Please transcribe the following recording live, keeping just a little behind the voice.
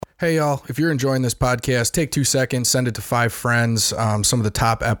Hey, y'all, if you're enjoying this podcast, take 2 seconds, send it to 5 friends. Some of the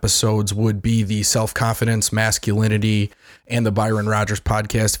top episodes would be the self-confidence, masculinity, and the Byron Rogers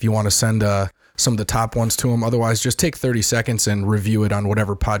podcast if you want to send some of the top ones to them. Otherwise, just take 30 seconds and review it on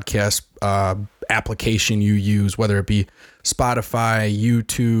whatever podcast application you use, whether it be Spotify,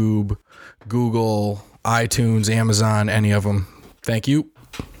 YouTube, Google, iTunes, Amazon, any of them. Thank you.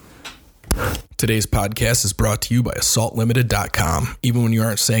 Today's podcast is brought to you by AssaultLimited.com. Even when you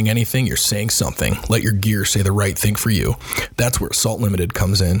aren't saying anything, you're saying something. Let your gear say the right thing for you. That's where Assault Limited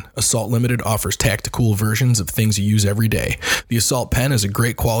comes in. Assault Limited offers tactical versions of things you use every day. The Assault Pen is a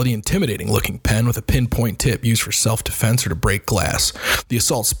great quality, intimidating looking pen with a pinpoint tip used for self-defense or to break glass. The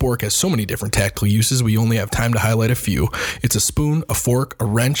Assault Spork has so many different tactical uses, we only have time to highlight a few. It's a spoon, a fork, a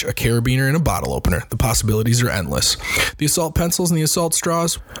wrench, a carabiner, and a bottle opener. The possibilities are endless. The Assault Pencils and the Assault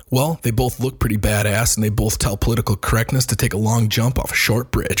Straws, well, they both look pretty badass, and they both tell political correctness to take a long jump off a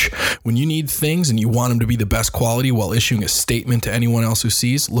short bridge. When you need things and you want them to be the best quality while issuing a statement to anyone else who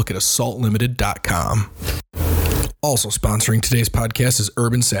sees, look at AssaultLimited.com. Also sponsoring today's podcast is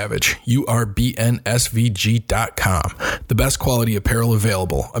Urban Savage, URBNSVG.com. The best quality apparel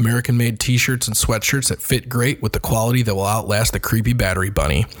available. American-made t-shirts and sweatshirts that fit great with the quality that will outlast the creepy battery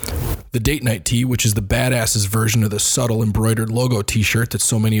bunny. The Date Night Tee, which is the badasses version of the subtle embroidered logo t-shirt that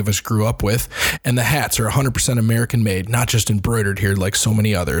so many of us grew up with. And the hats are 100% American-made, not just embroidered here like so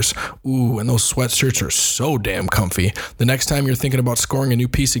many others. Ooh, and those sweatshirts are so damn comfy. The next time you're thinking about scoring a new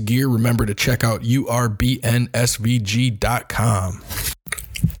piece of gear, remember to check out URBNSVG.com.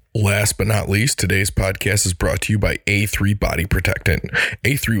 Last but not least, today's podcast is brought to you by A3 Body Protectant.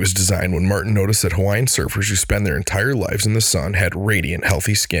 A3 was designed when Martin noticed that Hawaiian surfers who spend their entire lives in the sun had radiant,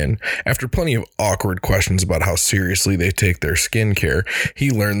 healthy skin. After plenty of awkward questions about how seriously they take their skin care, he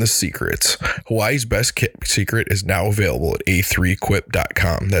learned the secrets. Hawaii's best secret is now available at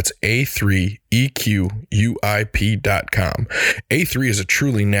A3Equip.com. That's A3EQUIP.com. A3 is a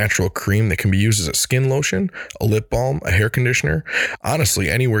truly natural cream that can be used as a skin lotion, a lip balm, a hair conditioner, honestly,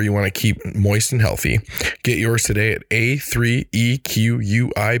 anywhere you want to keep moist and healthy. Get yours today at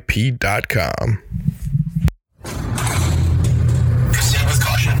A3EQUIP.com. Proceed with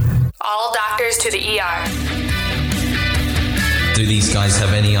caution. All doctors to the ER. Do these guys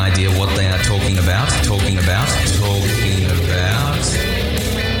have any idea what they are talking about?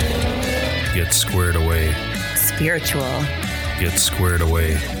 Get squared away. Spiritual. Get squared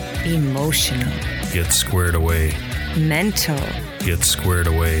away. Emotional. Get squared away. Mental. Get squared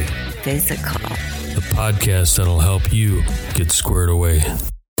away. Physical. The podcast that'll help you get squared away.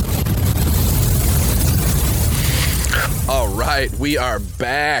 All right, we are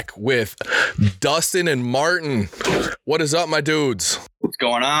back with Dustin and Martin. What is up, my dudes? What's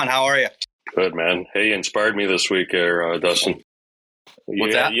going on? How are you? Good, man. Hey, you inspired me this week there, Dustin.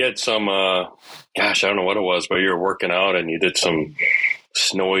 What's that? You had some, I don't know what it was, but you were working out and you did some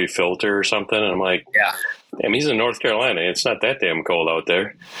snowy filter or something. And I'm like, yeah. Damn, he's in North Carolina. It's not that damn cold out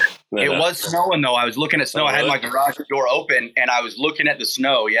there. Then, it was snowing, though. I was looking at snow. I had my garage door open, and I was looking at the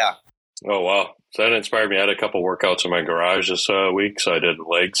snow, yeah. Oh, wow. So that inspired me. I had a couple workouts in my garage this week, so I did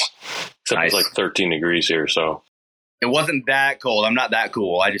legs. Except nice. It was like 13 degrees here, so. It wasn't that cold. I'm not that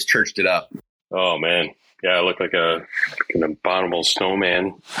cool. I just churched it up. Oh, man. Yeah, I look like an abominable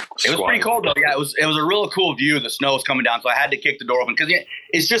snowman. It was pretty cold, though. Yeah, it was a real cool view. The snow was coming down, so I had to kick the door open because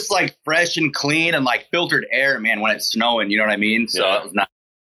it's just like fresh and clean and like filtered air, man, when it's snowing. You know what I mean? So yeah. It was not.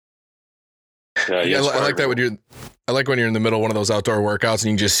 Yeah, I like that when you're. I like when you're in the middle of one of those outdoor workouts and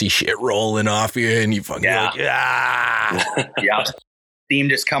you can just see shit rolling off you and you fucking yeah. like, yeah. Yeah. Steam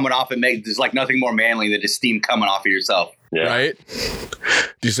just coming off and there's like nothing more manly than just steam coming off of yourself. Yeah. Right?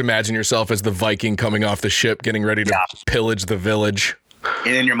 Just imagine yourself as the Viking coming off the ship, getting ready to pillage the village.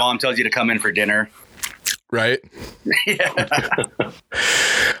 And then your mom tells you to come in for dinner. Right? Yeah.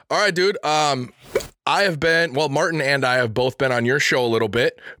 All right, dude. Martin and I have both been on your show a little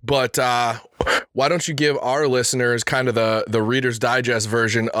bit, but why don't you give our listeners kind of the Reader's Digest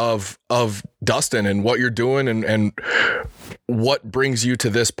version of Dustin and what you're doing and what brings you to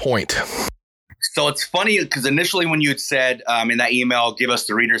this point? So it's funny because initially when you had said in that email, give us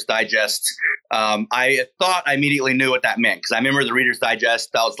the Reader's Digest, I thought I immediately knew what that meant because I remember the Reader's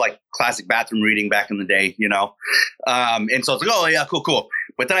Digest. That was like classic bathroom reading back in the day, you know? And so I was like, oh, yeah, cool.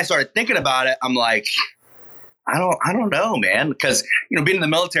 But then I started thinking about it. I'm like, I don't know, man, because, you know, being in the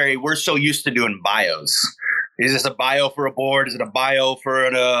military, we're so used to doing bios. Is this a bio for a board? Is it a bio for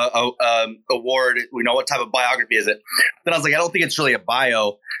an award? We know what type of biography is it? Then I was like, I don't think it's really a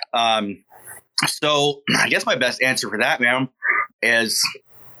bio. So I guess my best answer for that, man, is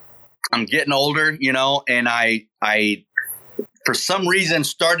I'm getting older, you know, and I for some reason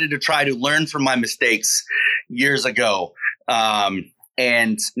started to try to learn from my mistakes years ago.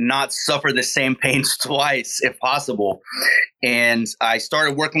 And not suffer the same pains twice if possible. And I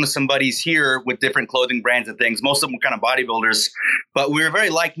started working with some buddies here with different clothing brands and things. Most of them were kind of bodybuilders, but we were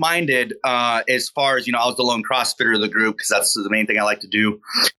very like-minded as far as, I was the lone CrossFitter of the group because that's the main thing I like to do.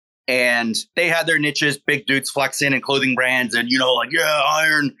 And they had their niches, big dudes flexing and clothing brands and,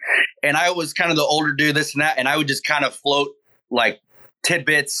 iron. And I was kind of the older dude, this and that. And I would just kind of float like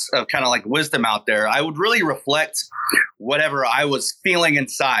tidbits of kind of like wisdom out there. I would really reflect whatever I was feeling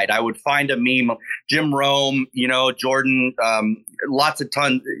inside. I would find a meme, Jim Rome, Jordan, lots of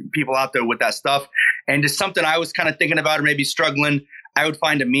people out there with that stuff. And just something I was kind of thinking about or maybe struggling, I would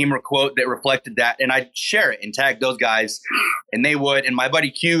find a meme or quote that reflected that. And I'd share it and tag those guys and they would. And my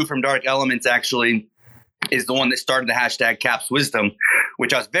buddy Q from Dark Elements actually is the one that started the hashtag Caps Wisdom,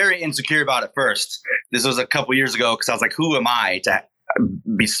 which I was very insecure about at first. This was a couple years ago because I was like, who am I to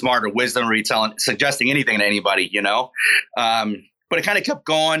be smart or wisdom retelling, suggesting anything to anybody, but it kind of kept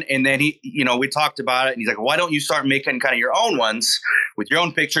going. And then we talked about it and he's like, why don't you start making kind of your own ones with your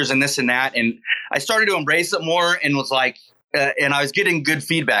own pictures and this and that? And I started to embrace it more and was like, and I was getting good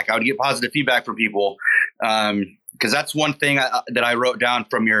feedback. I would get positive feedback from people. Cause that's one thing that I wrote down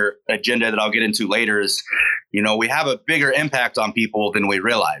from your agenda that I'll get into later is, we have a bigger impact on people than we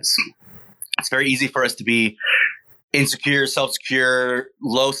realize. It's very easy for us to be insecure, self-secure,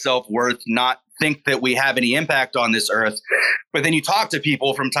 low self-worth, not think that we have any impact on this earth. But then you talk to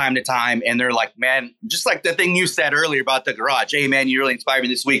people from time to time and they're like, man, just like the thing you said earlier about the garage. Hey, man, you really inspired me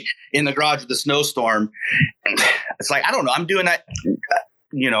this week in the garage with the snowstorm. It's like, I don't know. I'm doing that,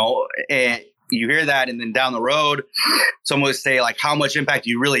 and you hear that. And then down the road, someone would say like, how much impact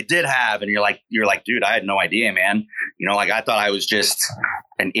you really did have. And you're like, dude, I had no idea, man. I thought I was just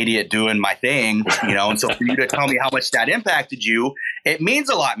an idiot doing my thing, and so for you to tell me how much that impacted you, it means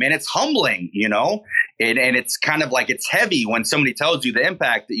a lot, man. It's humbling, and it's kind of like, it's heavy when somebody tells you the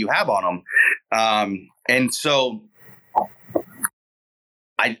impact that you have on them. And so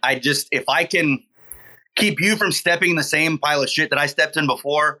I just, if I can keep you from stepping in the same pile of shit that I stepped in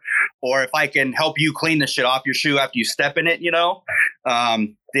before, or if I can help you clean the shit off your shoe after you step in it,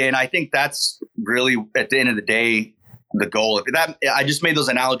 then I think that's really at the end of the day, the goal. If that, I just made those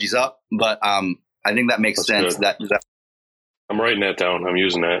analogies up, but I think that makes sense. That I'm writing that down. I'm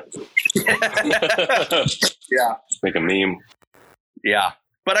using that. Yeah. Make a meme. Yeah.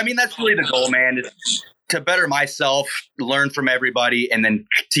 But I mean, that's really the goal, man, is to better myself, learn from everybody, and then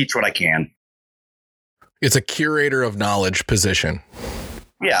teach what I can. It's a curator of knowledge position.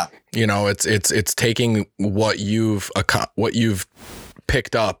 Yeah. It's taking what you've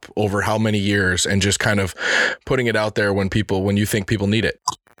picked up over how many years and just kind of putting it out there when you think people need it.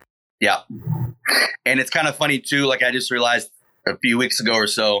 Yeah. And it's kind of funny too. Like I just realized a few weeks ago or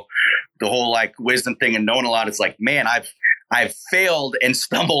so, the whole like wisdom thing and knowing a lot. It's like, man, I've failed and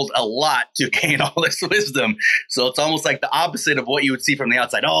stumbled a lot to gain all this wisdom. So it's almost like the opposite of what you would see from the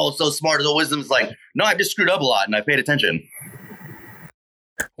outside. Oh, so smart. The wisdom is like, no, I've just screwed up a lot and I paid attention.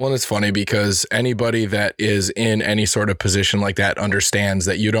 Well, it's funny because anybody that is in any sort of position like that understands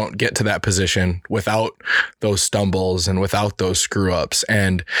that you don't get to that position without those stumbles and without those screw ups.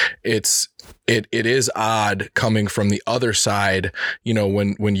 And it is odd coming from the other side,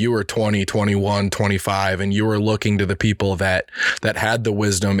 when you were 20, 21, 25, and you were looking to the people that had the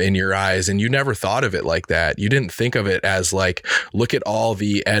wisdom in your eyes, and you never thought of it like that. You didn't think of it as like, look at all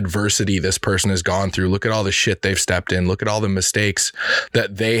the adversity this person has gone through. Look at all the shit they've stepped in. Look at all the mistakes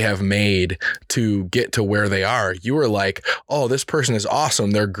that they have made to get to where they are. You were like, oh, this person is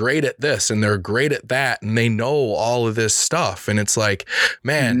awesome. They're great at this and they're great at that. And they know all of this stuff. And it's like,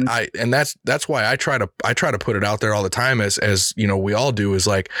 man, that's why I try to put it out there all the time as we all do, is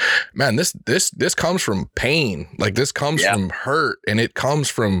like, man, this comes from pain. Like this comes from hurt, and it comes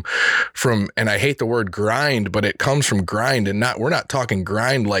from, and I hate the word grind, but it comes from grind, and we're not talking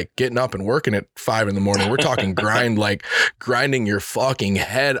grind like getting up and working at 5 a.m. We're talking grind like grinding your fucking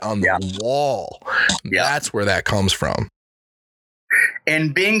head on the wall. That's where that comes from.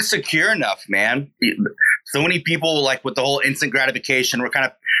 And being secure enough, man. So many people, like with the whole instant gratification, we're kind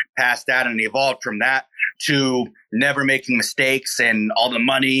of past that and evolved from that to never making mistakes and all the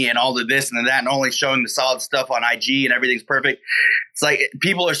money and all the this and that and only showing the solid stuff on IG and everything's perfect. It's like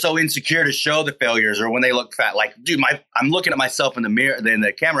people are so insecure to show the failures, or when they look fat, like, dude, I'm looking at myself in the mirror, in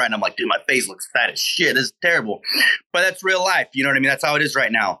the camera, and I'm like, dude, my face looks fat as shit. This is terrible. But that's real life. You know what I mean? That's how it is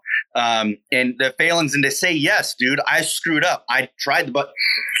right now. And the failings, and to say, yes, dude, I screwed up. I tried, but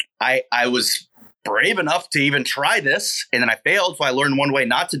I was brave enough to even try this, and then I failed. So I learned one way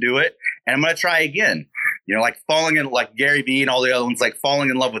not to do it, and I'm going to try again. like falling in, like Gary Vee and all the other ones, like falling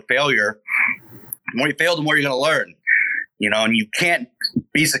in love with failure. The more you fail, the more you're going to learn, and you can't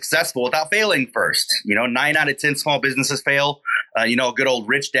be successful without failing first. 9 out of 10 small businesses fail. Good old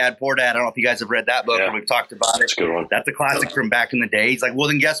Rich Dad, Poor Dad. I don't know if you guys have read that book or we've talked about it. That's a good one. That's a classic from back in the day. He's like, well,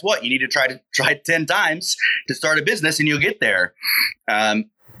 then guess what? You need to try 10 times to start a business and you'll get there. I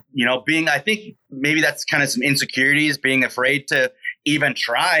think maybe that's kind of some insecurities, being afraid to even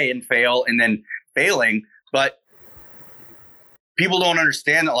try and fail and then failing. But people don't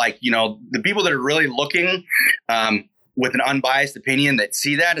understand that, like, the people that are really looking with an unbiased opinion that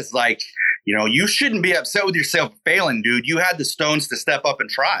see that is like, you shouldn't be upset with yourself failing, dude. You had the stones to step up and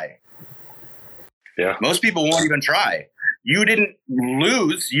try. Yeah. Most people won't even try. You didn't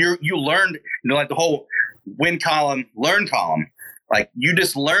lose. You learned, like the whole win column, learn column. Like, you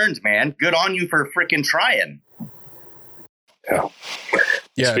just learned, man. Good on you for freaking trying. Yeah.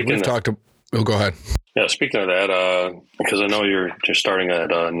 Yeah. We've talked to, go ahead. Yeah. Speaking of that, because I know you're just starting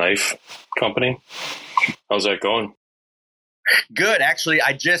a knife company. How's that going? Good. Actually,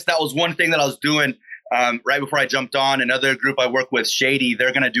 that was one thing that I was doing right before I jumped on. Another group I work with, Shady,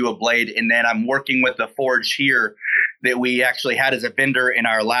 they're going to do a blade. And then I'm working with the forge here that we actually had as a vendor in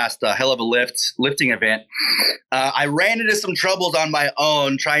our last Hell of a lifting event. I ran into some troubles on my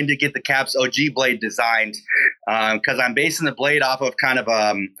own trying to get the Caps OG blade designed because I'm basing the blade off of kind of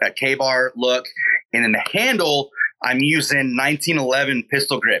a K-bar look. And then the handle, I'm using 1911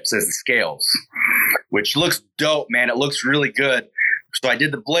 pistol grips as the scales, which looks dope, man. It looks really good. So I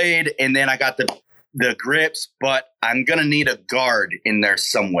did the blade and then I got the grips, but I'm going to need a guard in there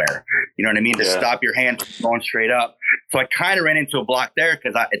somewhere. You know what I mean? To stop your hand from going straight up. So I kind of ran into a block there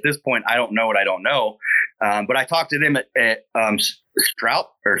because at this point, I don't know what I don't know. But I talked to them at Strout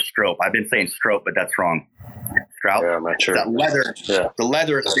or Strope. I've been saying Strope, but that's wrong. Strout? Yeah, I'm not sure. That leather, the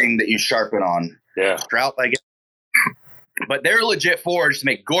leather thing that you sharpen on. Yeah. Strout, I guess. But they're legit forged to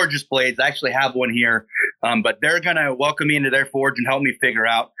make gorgeous blades. I actually have one here. But they're going to welcome me into their forge and help me figure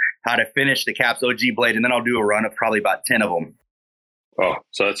out how to finish the Caps OG blade. And then I'll do a run of probably about 10 of them. Oh,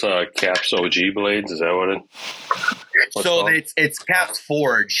 so that's Caps OG blades? Is that what it is? So it's Caps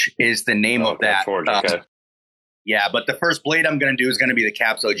Forge is the name of that. Forge, okay. Yeah, but the first blade I'm going to do is going to be the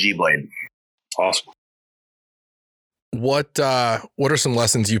Caps OG blade. Awesome. What are some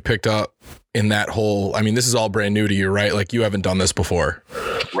lessons you picked up in that whole, I mean, this is all brand new to you, right? Like, you haven't done this before.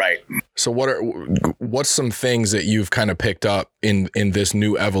 Right. So what's some things that you've kind of picked up in this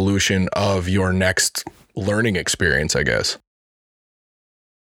new evolution of your next learning experience, I guess?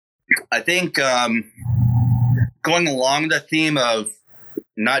 I think going along the theme of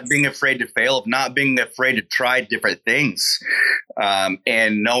not being afraid to fail, of not being afraid to try different things,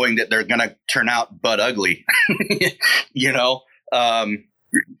 and knowing that they're going to turn out butt ugly,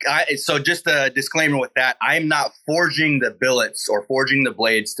 So just a disclaimer with that, I'm not forging the billets or forging the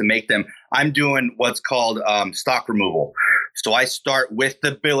blades to make them. I'm doing what's called stock removal. So I start with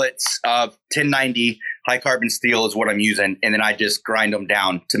the billets of 1090 high carbon steel is what I'm using. And then I just grind them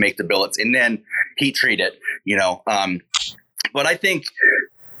down to make the billets and then heat treat it, But I think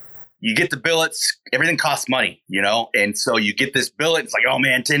you get the billets, everything costs money, and so you get this billet. It's like, oh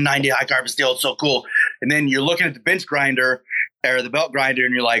man, 1090 high carbon steel, it's so cool. And then you're looking at the bench grinder or the belt grinder,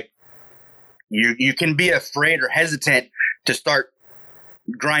 and you're like, you can be afraid or hesitant to start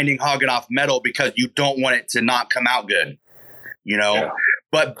grinding, hogging off metal because you don't want it to not come out good, Yeah.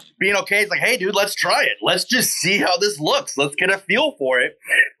 But being okay, it's like, hey, dude, let's try it. Let's just see how this looks. Let's get a feel for it.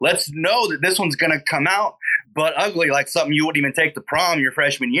 Let's know that this one's going to come out but ugly, like something you wouldn't even take to prom your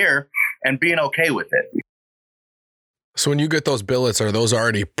freshman year, and being okay with it. So when you get those billets, are those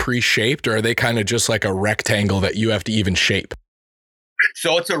already pre-shaped, or are they kind of just like a rectangle that you have to even shape?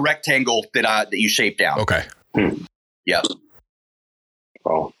 So it's a rectangle that you shape down. Okay. Yeah.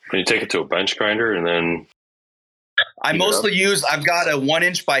 Oh, can you take it to a bench grinder and then? I mostly I've got a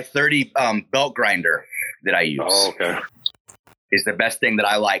 1" by 30 belt grinder that I use. Oh, okay. Is the best thing that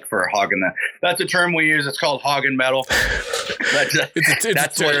I like for hogging that's a term we use. It's called hogging metal. It's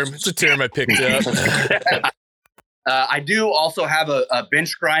a term I picked up. I do also have a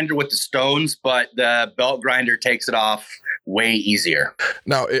bench grinder with the stones, but the belt grinder takes it off way easier.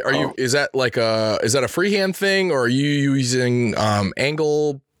 Now, is that a freehand thing, or are you using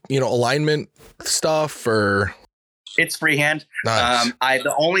angle, alignment stuff, or? It's freehand. Nice.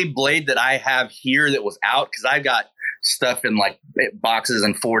 The only blade that I have here that was out, because I've got stuff in like boxes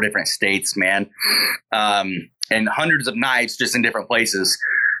in 4 different states, man, and hundreds of knives just in different places.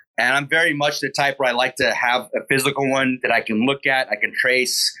 And I'm very much the type where I like to have a physical one that I can look at, I can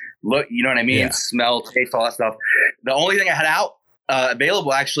trace, you know what I mean? Yeah. Smell, taste, all that stuff. The only thing I had out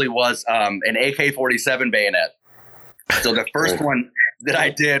available actually was an AK-47 bayonet. So the first one that I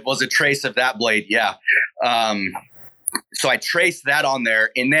did was a trace of that blade. Yeah. So I traced that on there,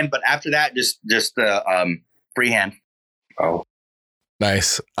 and then, but after that, just freehand. Oh,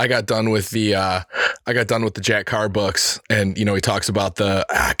 nice. I got done with the Jack Carr books, and he talks about the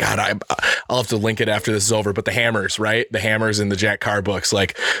I'll have to link it after this is over, but the hammers, right? The hammers in the Jack Carr books,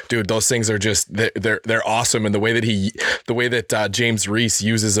 like, dude, those things are just they're awesome, and the way that James Reese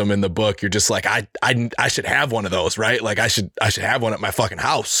uses them in the book, you're just like, I should have one of those, right? Like I should have one at my fucking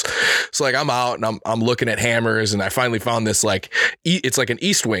house. So like I'm out and I'm looking at hammers, and I finally found this, like, it's like an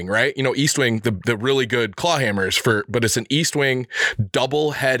Eastwing, right? Eastwing, the really good claw hammers but it's an Eastwing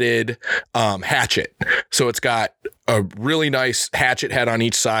double-headed hatchet. So it's got a really nice hatchet head on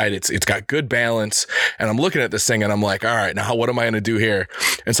each side. It's got good balance, and I'm looking at this thing and I'm like, all right, now what am I going to do here?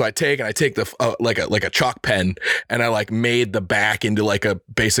 And so I take the like a chalk pen, and I like made the back into like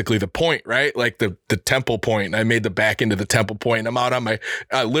basically the point, right? Like the temple point. And I made the back into the temple point, and I'm out on my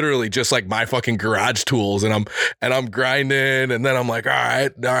literally just like my fucking garage tools, and I'm grinding, and then I'm like, all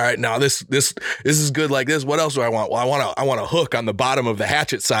right, now this is good like this. What else do I want? Well, I want a hook on the bottom of the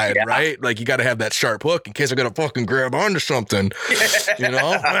hatchet side, right? Like you got to have that sharp hook in case I got to fucking grab onto something,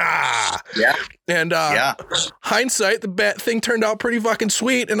 Yeah. And hindsight, the thing turned out pretty fucking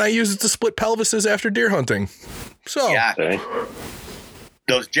sweet, and I used it to split pelvises after deer hunting. So Yeah. okay.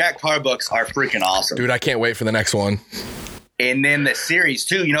 Those Jack Carr books are freaking awesome. Dude, I can't wait for the next one. And then the series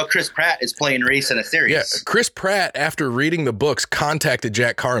too. Chris Pratt is playing Reese in a series. Yeah, Chris Pratt, after reading the books, contacted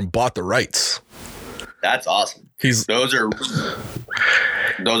Jack Carr and bought the rights. That's awesome. Those are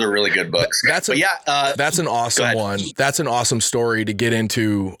really good books. That's an awesome one. That's an awesome story to get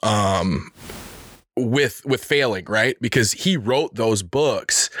into with failing, right? Because he wrote those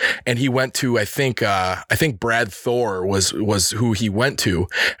books, and he went to I think Brad Thor was who he went to,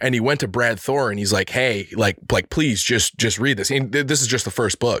 and he went to Brad Thor and he's like, hey, like please just read this. And this is just the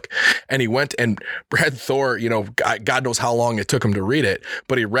first book. And he went, and Brad Thor, God knows how long it took him to read it,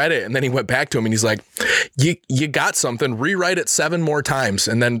 but he read it, and then he went back to him and he's like, you got something, rewrite it 7 more times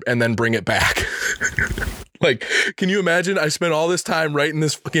and then bring it back. Like, can you imagine? I spent all this time writing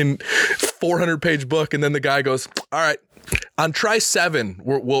this fucking 400-page book, and then the guy goes, all right, on try 7,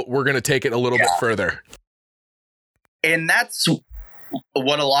 we're going to take it a little bit further. And that's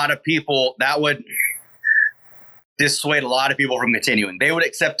what a lot of people, that would dissuade a lot of people from continuing. They would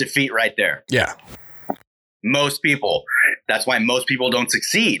accept defeat right there. Yeah. Most people. That's why most people don't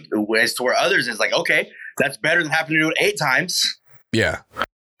succeed. As to where others is like, okay, that's better than having to do it 8 times. Yeah.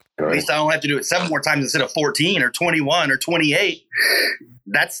 At least I don't have to do it 7 more times instead of 14 or 21 or 28.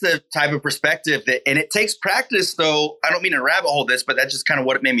 That's the type of perspective and it takes practice, though. I don't mean to rabbit hole this, but that's just kind of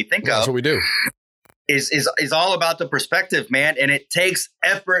what it made me think of. That's what we do. Is all about the perspective, man. And it takes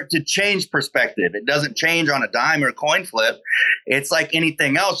effort to change perspective. It doesn't change on a dime or a coin flip. It's like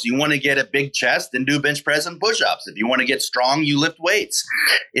anything else. You want to get a big chest and do bench press and push-ups. If you want to get strong, you lift weights.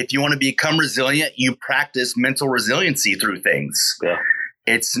 If you want to become resilient, you practice mental resiliency through things. Yeah.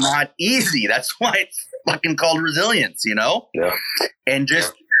 It's not easy. That's why it's fucking called resilience, Yeah. And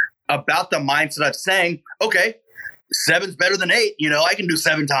just about the mindset of saying, okay, 7's better than 8. I can do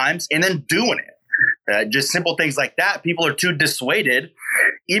 7 times, and then doing it. Just simple things like that. People are too dissuaded.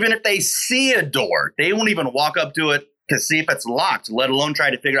 Even if they see a door, they won't even walk up to it to see if it's locked, let alone try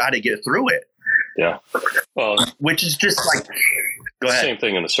to figure out how to get through it. Yeah. Well, which is just like, go ahead. Same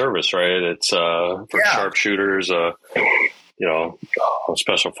thing in the service, right? It's for sharpshooters,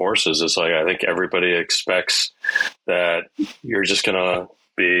 special forces. It's like, I think everybody expects that you're just going to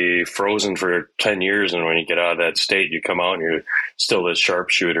be frozen for 10 years. And when you get out of that state, you come out and you're still this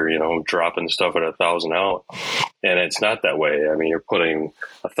sharpshooter, dropping stuff at 1,000 out. And it's not that way. I mean, you're putting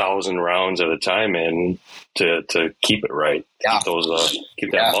 1,000 rounds at a time in to keep it right. Yeah.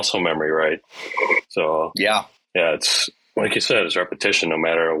 Keep that muscle memory right. So yeah, it's like you said, it's repetition no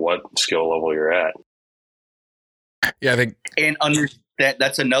matter what skill level you're at. Yeah, I think, and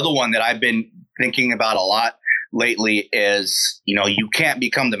that's another one that I've been thinking about a lot lately is, you can't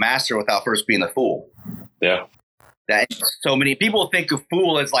become the master without first being the fool. Yeah. That so many people think a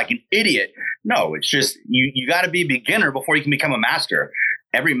fool is like an idiot. No, it's just you got to be a beginner before you can become a master.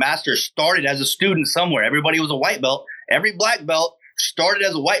 Every master started as a student somewhere. Everybody was a white belt. Every black belt started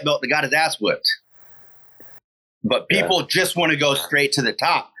as a white belt that got his ass whipped. But people just want to go straight to the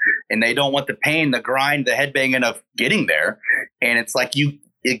top, and they don't want the pain, the grind, the headbanging of getting there. And it's like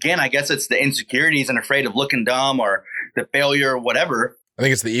I guess it's the insecurities and afraid of looking dumb or the failure or whatever. I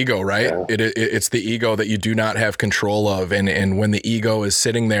think it's the ego, right? Yeah. It's the ego that you do not have control of. And when the ego is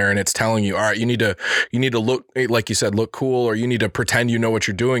sitting there and it's telling you, all right, you need to look, like you said, look cool, or you need to pretend you know what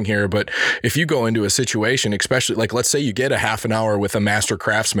you're doing here. But if you go into a situation, especially like, let's say you get a half an hour with a master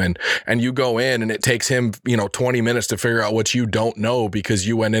craftsman and you go in and it takes him, 20 minutes to figure out what you don't know because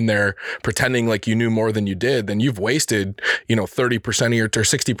you went in there pretending like you knew more than you did, then you've wasted, 30% of your, or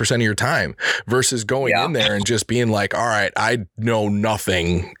 60% of your time versus going in there and just being like, all right, I know nothing.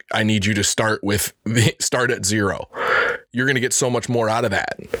 I need you to start at zero. You're going to get so much more out of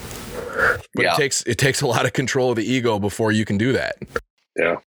that. But it takes a lot of control of the ego before you can do that.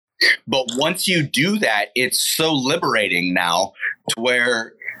 Yeah. But once you do that, it's so liberating now to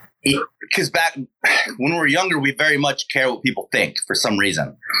where, because back when we were younger, we very much care what people think for some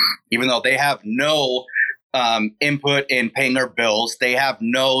reason, even though they have no input in paying their bills. They have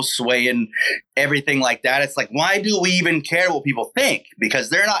no sway in everything like that. It's like, why do we even care what people think? Because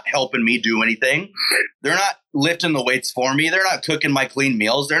they're not helping me do anything. They're not lifting the weights for me. They're not cooking my clean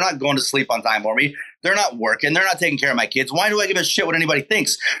meals. They're not going to sleep on time for me. They're not working. They're not taking care of my kids. Why do I give a shit what anybody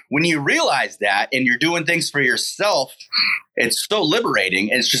thinks? When you realize that and you're doing things for yourself, it's so liberating.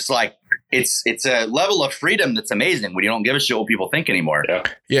 And it's just like, it's a level of freedom that's amazing when you don't give a shit what people think anymore.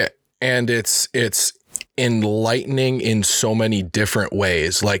 Yeah. And it's enlightening in so many different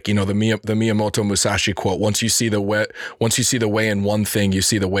ways. Like, the Miyamoto Musashi quote, once you see the way in one thing, you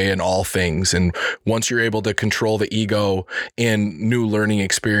see the way in all things. And once you're able to control the ego in new learning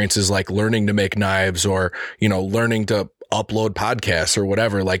experiences, like learning to make knives or, learning to upload podcasts or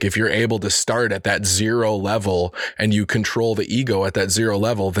whatever, like if you're able to start at that zero level and you control the ego at that zero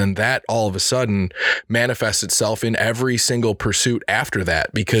level, then that all of a sudden manifests itself in every single pursuit after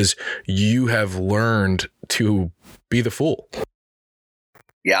that, because you have learned to be the fool.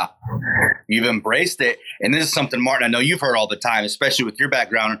 Yeah, you've embraced it. And this is something, Martin, I know you've heard all the time, especially with your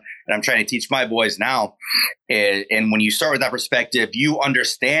background. And I'm trying to teach my boys now. And when you start with that perspective, you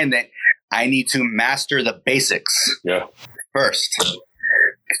understand that I need to master the basics first.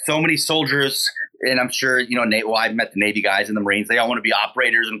 So many soldiers, and I'm sure, Nate, I've met the Navy guys and the Marines. They all want to be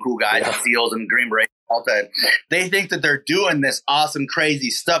operators and cool guys and SEALs and Green Berets all the time. They think that they're doing this awesome, crazy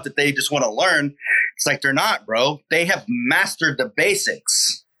stuff that they just want to learn. It's like, they're not, bro. They have mastered the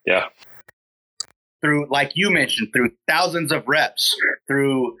basics. Yeah. Through, like you mentioned, through thousands of reps,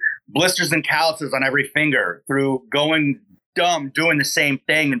 through blisters and calluses on every finger, through going dumb, doing the same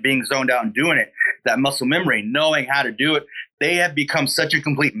thing and being zoned out and doing it, that muscle memory, knowing how to do it. They have become such a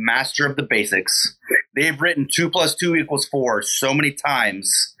complete master of the basics. They've written 2 + 2 = 4 so many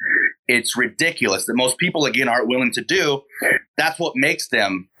times. It's ridiculous that most people, again, aren't willing to do. That's what makes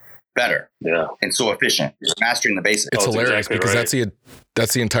them better and so efficient, is mastering the basics. It's hilarious exactly because right.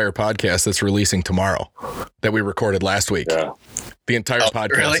 that's the entire podcast that's releasing tomorrow that we recorded last week. Yeah. The entire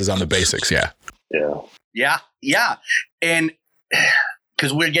podcast is on the basics. Yeah. And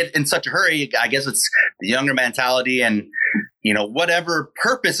because we get in such a hurry, I guess it's the younger mentality and, whatever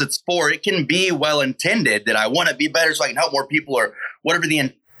purpose it's for, it can be well intended that I want to be better so I can help more people or whatever the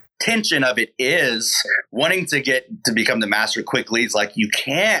intention of it is, wanting to become the master quickly. It's like, you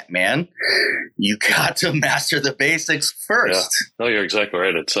can't, man. You got to master the basics first. Yeah. No, you're exactly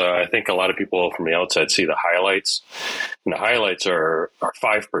right. It's I think a lot of people from the outside see the highlights, and the highlights are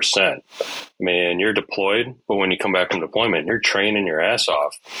 5%. I mean, you're deployed, but when you come back from deployment, you're training your ass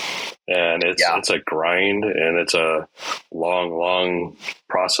off, and it's a grind, and it's a long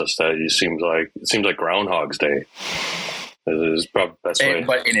process that it seems like Groundhog's Day. It is probably the best way.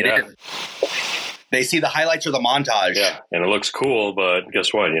 But it is. They see the highlights or the montage. Yeah, and it looks cool, but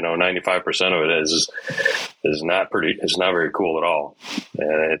guess what? 95% of it is not pretty. It's not very cool at all,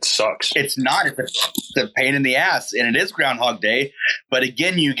 and it sucks. It's not. It's a pain in the ass, and it is Groundhog Day. But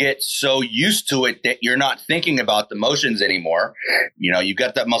again, you get so used to it that you're not thinking about the motions anymore. You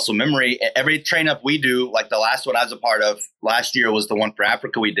got that muscle memory. Every train up we do, like the last one I was a part of last year was the one for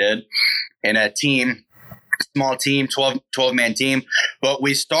Africa we did, in a team. Small team, 12-man team. But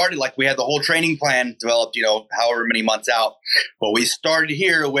we started, like, we had the whole training plan developed, however many months out. But we started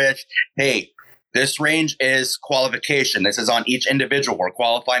here with, hey, this range is qualification. This is on each individual. We're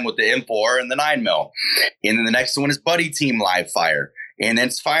qualifying with the M4 and the 9mm. And then the next one is buddy team live fire. And then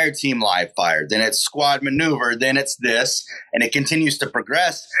it's fire team live fire. Then it's squad maneuver. Then it's this. And it continues to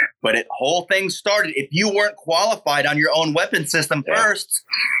progress. But whole thing started, if you weren't qualified on your own weapon system first,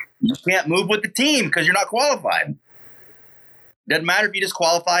 you can't move with the team because you're not qualified. Doesn't matter if you just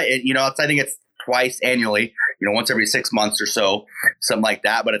qualify. I think it's twice annually, once every 6 months or so, something like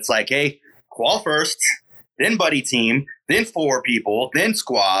that. But it's like, hey, qual first, then buddy team, then 4 people, then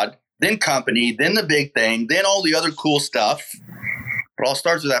squad, then company, then the big thing, then all the other cool stuff. It all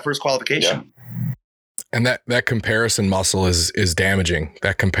starts with that first qualification. And that comparison muscle is damaging.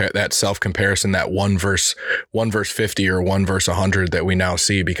 That self comparison, that 1 verse 50 or 1 verse 100 that we now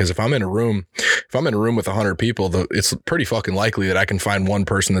see. Because if I'm in a room with 100 people, it's pretty fucking likely that I can find one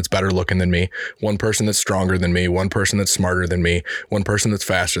person that's better looking than me, one person that's stronger than me, one person that's smarter than me, one person that's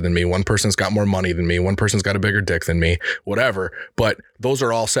faster than me, one person's got more money than me, one person's got a bigger dick than me, whatever. But those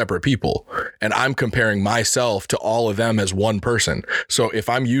are all separate people, and I'm comparing myself to all of them as one person. So if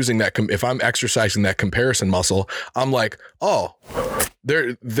I'm using that, if I'm exercising that comparison muscle, I'm like, oh,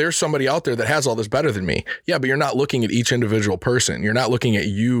 there's somebody out there that has all this better than me. Yeah, but you're not looking at each individual person. You're not looking at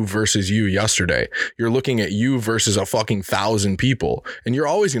you versus you yesterday. You're looking at you versus a fucking 1,000 people, and you're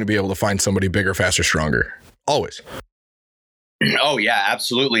always going to be able to find somebody bigger, faster, stronger. Always. Oh yeah,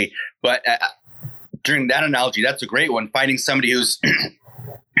 absolutely. But during that analogy, that's a great one. Finding somebody who's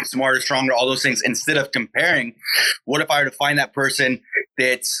smarter, stronger, all those things, instead of comparing. What if I were to find that person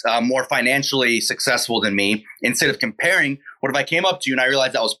that's more financially successful than me? Instead of comparing, what if I came up to you and I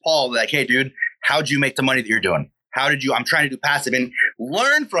realized that was Paul? Like, hey, dude, how'd you make the money that you're doing? I'm trying to do passive, and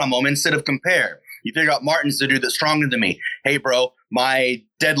learn from them instead of compare. You figure out Martin's the dude that's stronger than me. Hey, bro, my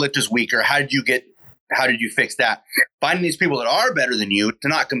deadlift is weaker. How did you fix that? Finding these people that are better than you, to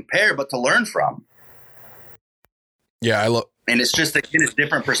not compare, but to learn from. Yeah, and it's just a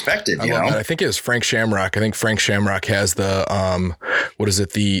different perspective. I love that. I think it was Frank Shamrock. I think Frank Shamrock has the what is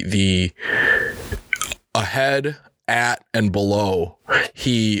it? The ahead, at, and below.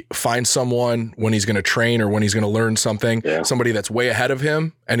 He finds someone when he's going to train or when he's going to learn something, somebody that's way ahead of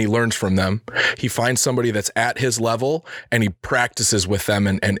him, and he learns from them. He finds somebody that's at his level and he practices with them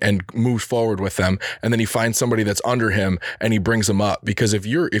and moves forward with them. And then he finds somebody that's under him and he brings them up. Because if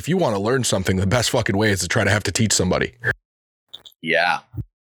you want to learn something, the best fucking way is to try to have to teach somebody. Yeah.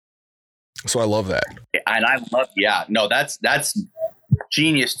 So I love that. And that's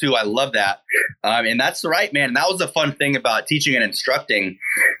genius too. I love that. And that's right, man. And that was the fun thing about teaching and instructing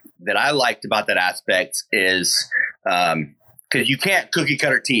that I liked about that aspect is, because you can't cookie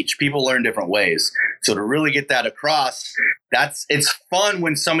cutter teach. People learn different ways. So to really get that across, it's fun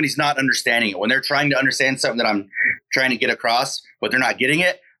when somebody's not understanding it, when they're trying to understand something that I'm trying to get across, but they're not getting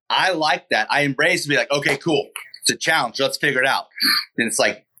it. I like that. I embrace to be like, okay, cool. It's a challenge. Let's figure it out. And it's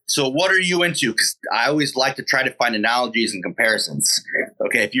like, so what are you into? Because I always like to try to find analogies and comparisons.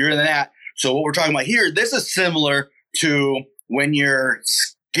 Okay, if you're in that, so what we're talking about here, this is similar to when you're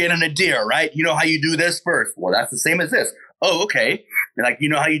skinning a deer, right? You know how you do this first. Well, that's the same as this. Oh, okay. And like, you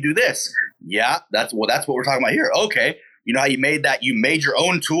know how you do this? Yeah, that's what we're talking about here. Okay. You know how you made your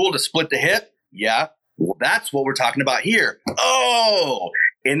own tool to split the hip? Yeah. Well, that's what we're talking about here. Oh,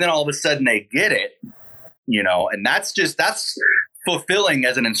 and then all of a sudden they get it, and that's fulfilling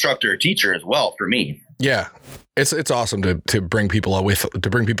as an instructor or teacher as well for me. Yeah. It's awesome to bring people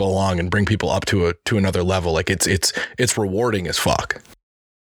along and bring people up to another level. Like it's rewarding as fuck.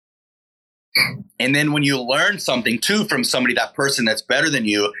 And then when you learn something too from somebody, that person that's better than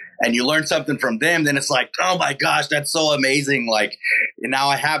you, and you learn something from them, then it's like, oh my gosh, that's so amazing. Like, and now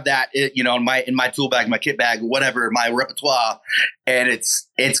I have that, in my tool bag, my kit bag, whatever, my repertoire. And it's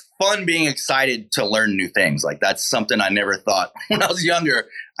fun being excited to learn new things. Like that's something I never thought when I was younger,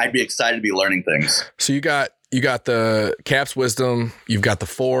 I'd be excited to be learning things. So you got the Caps Wisdom, you've got the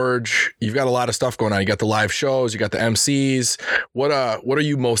Forge, you've got a lot of stuff going on. You got the live shows, you got the MCs. What are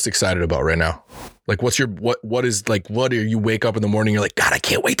you most excited about right now? Like what are you wake up in the morning, you're like, God, I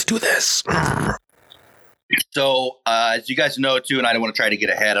can't wait to do this. So as you guys know too, and I don't want to try to get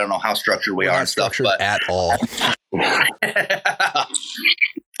ahead, I don't know how structured we are and stuff, but at all.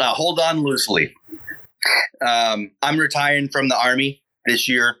 Hold on loosely. I'm retiring from the Army this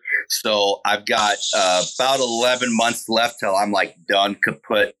year. So I've got about 11 months left till I'm like done,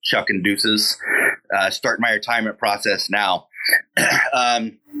 kaput, chucking deuces, starting my retirement process now.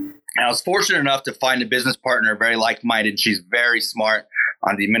 And I was fortunate enough to find a business partner, very like-minded. She's very smart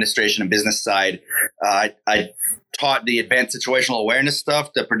on the administration and business side. I taught the advanced situational awareness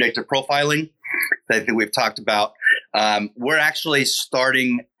stuff, the predictive profiling that I think we've talked about. We're actually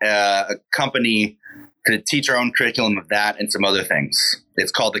starting a company to teach our own curriculum of that and some other things.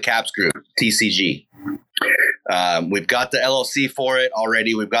 It's called the CAPS Group, TCG. We've got the LLC for it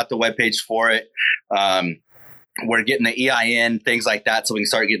already. We've got the webpage for it. We're getting the EIN, things like that, so we can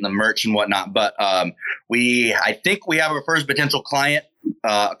start getting the merch and whatnot. But I think we have our first potential client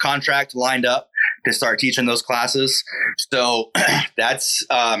contract lined up to start teaching those classes. So that's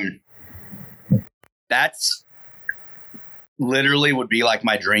literally would be like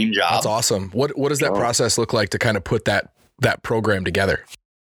my dream job. That's awesome. What does that process look like to kind of put that program together?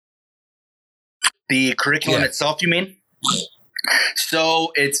 The curriculum itself, you mean?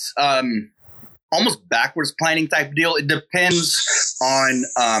 So it's almost backwards planning type deal. It depends on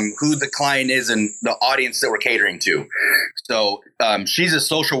who the client is and the audience that we're catering to. So she's a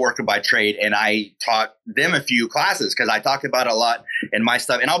social worker by trade, and I taught them a few classes because I talked about it a lot in my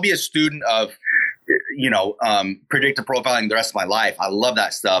stuff. And I'll be a student of, predictive profiling the rest of my life. I love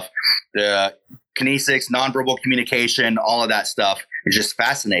that stuff. The kinesics, nonverbal communication, all of that stuff is just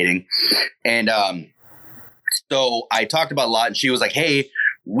fascinating. And so I talked about a lot, and she was like, hey,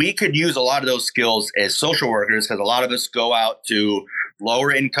 we could use a lot of those skills as social workers because a lot of us go out to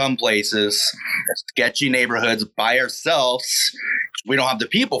lower income places, sketchy neighborhoods by ourselves. We don't have the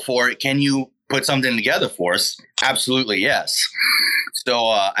people for it. Can you put something together for us? Absolutely, yes. So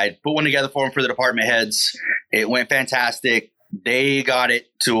I put one together for them for the department heads. It went fantastic. They got it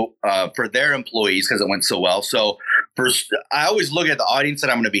to for their employees because it went so well. So first, I always look at the audience that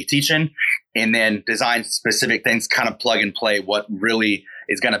I'm going to be teaching and then design specific things, kind of plug and play what really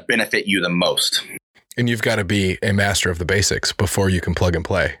is going to benefit you the most. And you've got to be a master of the basics before you can plug and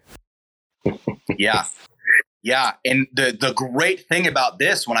play. Yeah. Yeah. And the great thing about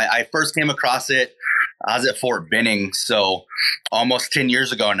this, when I first came across it, I was at Fort Benning. So almost 10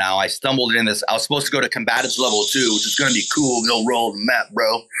 years ago now, I stumbled in this. I was supposed to go to combatives level 2, which is going to be cool. Go roll the map,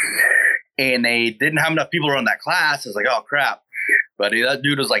 bro. And they didn't have enough people around that class. I was like, oh, crap. But that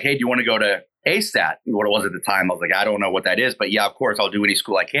dude was like, hey, do you want to go to ASTAT? What it was at the time. I was like, I don't know what that is. But yeah, of course, I'll do any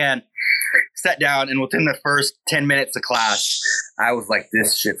school I can. Sat down, and within the first 10 minutes of class, I was like,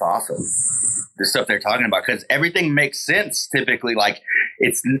 this shit's awesome. The stuff they're talking about, because everything makes sense typically. Like,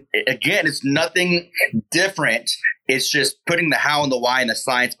 it's nothing different. It's just putting the how and the why and the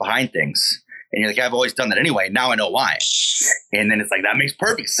science behind things. And you're like, I've always done that anyway. Now I know why. And then it's like, that makes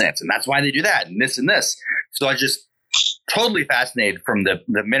perfect sense. And that's why they do that and this and this. So I just totally fascinated from the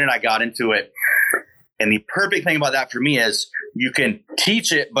minute I got into it. And the perfect thing about that for me is you can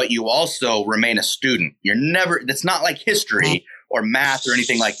teach it, but you also remain a student. It's not like history or math or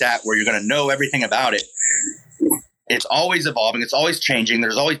anything like that where you're going to know everything about it. It's always evolving. It's always changing.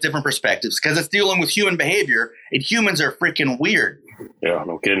 There's always different perspectives because it's dealing with human behavior, and humans are freaking weird. Yeah,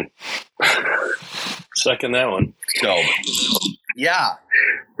 no kidding. Second that one. So, yeah.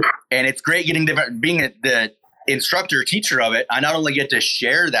 And it's great being the instructor, teacher of it. I not only get to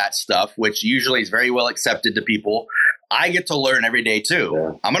share that stuff, which usually is very well accepted to people, I get to learn every day too.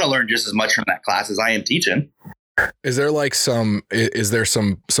 Yeah. I'm going to learn just as much from that class as I am teaching. Is there like some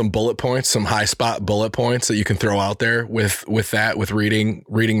bullet points, some high spot bullet points that you can throw out there with reading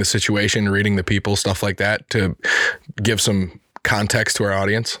the situation, reading the people, stuff like that, to give some context to our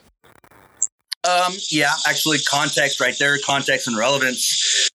audience? Yeah, actually context right there. Context and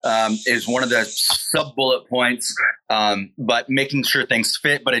relevance is one of the sub bullet points, but making sure things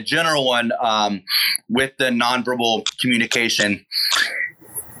fit. But a general one with the nonverbal communication,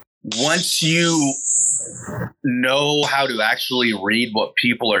 once you know how to actually read what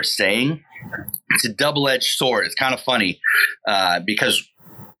people are saying, it's a double-edged sword. It's kind of funny because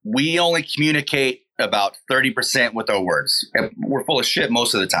we only communicate about 30% with our words. We're full of shit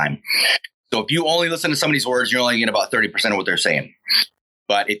most of the time. So if you only listen to somebody's words, you're only getting about 30% of what they're saying.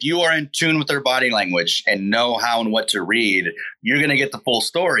 But if you are in tune with their body language and know how and what to read, you're going to get the full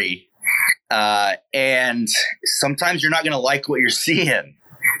story. And sometimes you're not going to like what you're seeing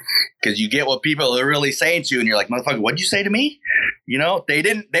because you get what people are really saying to you, and you're like, motherfucker, what'd you say to me? You know, they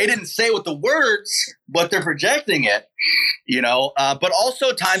didn't say with the words, but they're projecting it, but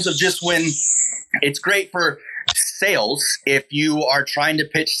also times of just when it's great for sales. If you are trying to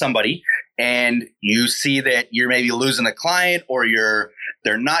pitch somebody and you see that you're maybe losing a client or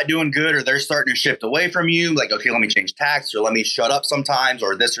they're not doing good or they're starting to shift away from you, like, okay, let me change tactics or let me shut up sometimes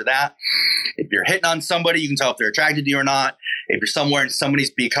or this or that. If you're hitting on somebody, you can tell if they're attracted to you or not. If you're somewhere and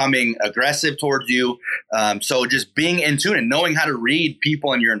somebody's becoming aggressive towards you. So just being in tune and knowing how to read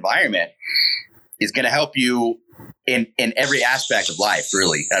people in your environment is going to help you in every aspect of life,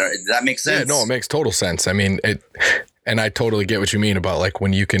 really. Does that make sense? Yeah, no, it makes total sense. I mean, and I totally get what you mean about like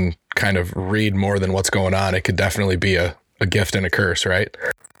when you can kind of read more than what's going on, it could definitely be a gift and a curse, right?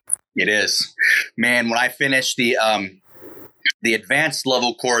 It is. Man, when I finished the advanced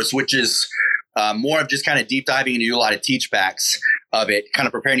level course, which is more of just kind of deep diving into a lot of teach backs of it, kind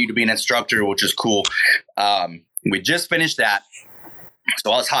of preparing you to be an instructor, which is cool. We just finished that.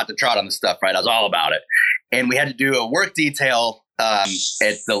 So I was hot to trot on the stuff, right? I was all about it. And we had to do a work detail at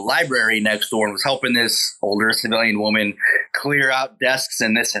the library next door and was helping this older civilian woman clear out desks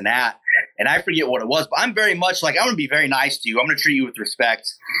and this and that. And I forget what it was, but I'm very much like, I'm going to be very nice to you. I'm going to treat you with respect,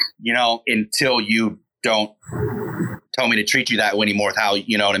 until you don't tell me to treat you that way anymore with how,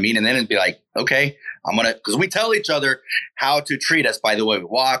 you know what I mean? And then it'd be like, okay, because we tell each other how to treat us by the way we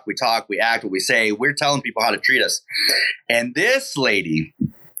walk, we talk, we act, what we say. We're telling people how to treat us. And this lady,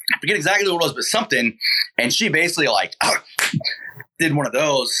 I forget exactly what it was, but something, and she basically like did one of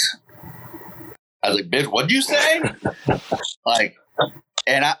those. I was like, bitch, what'd you say? Like,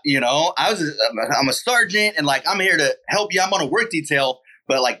 and I'm a sergeant, and like, I'm here to help you. I'm on a work detail,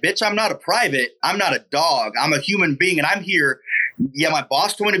 but like, bitch, I'm not a private. I'm not a dog. I'm a human being, and I'm here. Yeah, my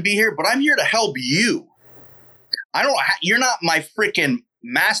boss told me to be here, but I'm here to help you. You're not my freaking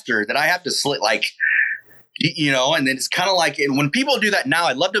master that I have to slit, like, and then it's kind of like, and when people do that now,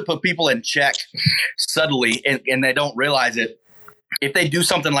 I'd love to put people in check subtly, and they don't realize it. If they do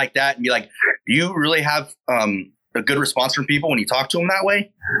something like that and be like, do you really have a good response from people when you talk to them that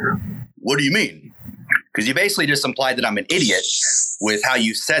way? What do you mean? Because you basically just implied that I'm an idiot with how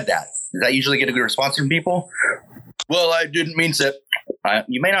you said that. Does that usually get a good response from people? Well, I didn't mean to.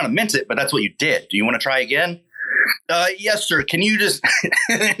 You may not have meant it, but that's what you did. Do you want to try again? Yes, sir. Can you just,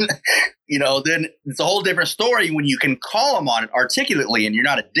 then it's a whole different story when you can call them on it articulately and you're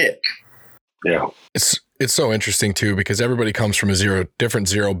not a dick. Yeah. It's so interesting too, because everybody comes from a different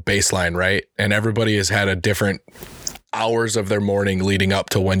zero baseline, right? And everybody has had a different hours of their morning leading up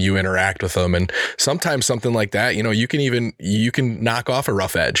to when you interact with them. And sometimes something like that, you can knock off a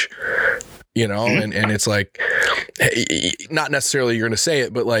rough edge, and it's like, hey, not necessarily you're going to say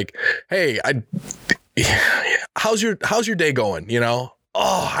it, but like, hey, how's your day going?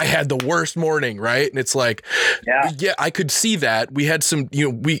 Oh, I had the worst morning, right? And it's like, yeah, I could see that. We had some,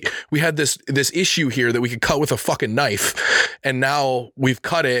 we had this issue here that we could cut with a fucking knife, and now we've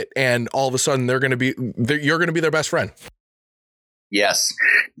cut it, and all of a sudden you're going to be their best friend. Yes.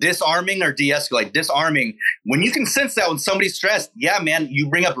 Disarming or de-escalate. Disarming. When you can sense that when somebody's stressed, yeah, man, you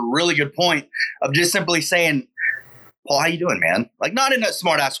bring up a really good point of just simply saying, Paul, how you doing, man? Like, not in a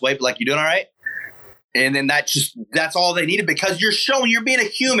smart ass way, but like, you doing all right? And then that's all they needed, because you're being a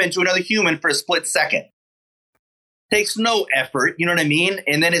human to another human for a split second. Takes no effort, you know what I mean?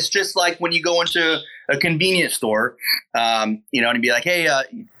 And then it's just like when you go into a convenience store, and be like, hey,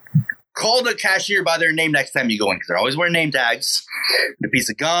 call the cashier by their name next time you go in, because they're always wearing name tags. A piece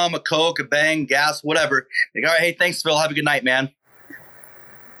of gum, a Coke, a Bang, gas, whatever. Like, all right, hey, thanks, Phil. Have a good night, man.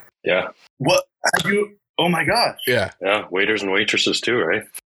 Yeah. What? Oh my gosh. Yeah. Yeah. Waiters and waitresses too, right?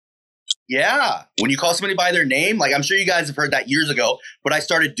 Yeah. When you call somebody by their name, like, I'm sure you guys have heard that years ago, but I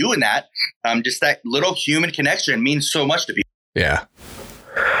started doing that. Just that little human connection means so much to people. Yeah.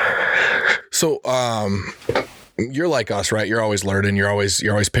 So, you're like us, right? You're always learning. You're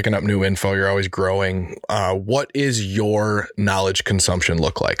always picking up new info. You're always growing. What is your knowledge consumption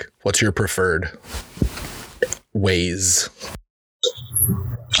look like? What's your preferred ways?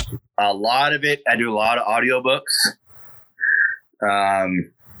 A lot of it. I do a lot of audiobooks.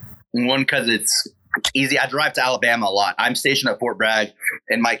 One, because it's easy. I drive to Alabama a lot. I'm stationed at Fort Bragg,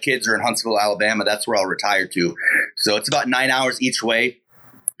 and my kids are in Huntsville, Alabama. That's where I'll retire to. So it's about 9 hours each way.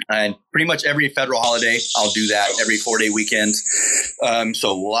 And pretty much every federal holiday, I'll do that every 4-day weekend.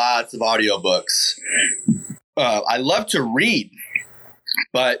 So lots of audiobooks. I love to read,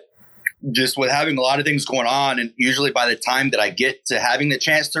 but just with having a lot of things going on, and usually by the time that I get to having the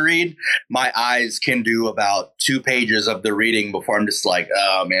chance to read, my eyes can do about 2 pages of the reading before I'm just like,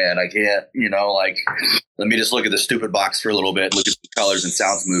 oh man, I can't, let me just look at the stupid box for a little bit, look at the colors and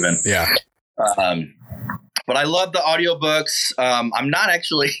sounds moving. Yeah. But I love the audiobooks. I'm not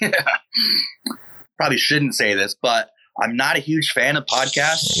actually, probably shouldn't say this, but I'm not a huge fan of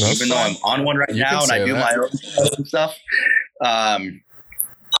podcasts, even though I'm on one right now and I do my own stuff.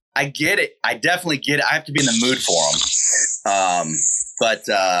 I get it. I definitely get it. I have to be in the mood for them. But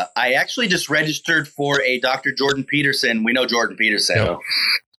I actually just registered for a Dr. Jordan Peterson. We know Jordan Peterson.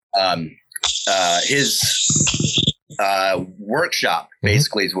 Yeah. His workshop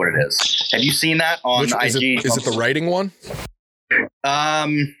basically is what it is. Have you seen that on IG? Is it the writing one?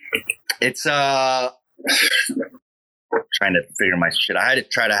 It's trying to figure my shit. I had to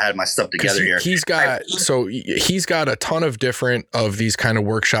try to have my stuff together here. He's got a ton of different of these kind of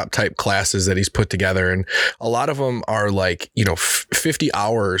workshop type classes that he's put together. And a lot of them are like, 50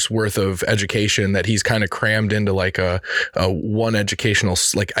 hours worth of education that he's kind of crammed into like a one educational,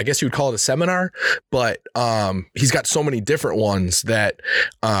 like, I guess you would call it a seminar, but he's got so many different ones that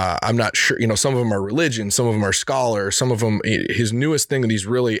I'm not sure, some of them are religion, some of them are scholar, some of them, his newest thing that he's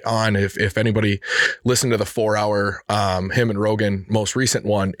really on, if anybody listened to the 4-hour, him and Rogan most recent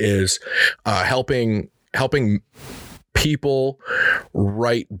one is helping people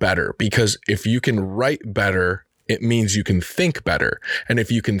write better, because if you can write better, it means you can think better. And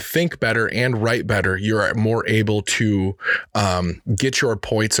if you can think better and write better, you're more able to get your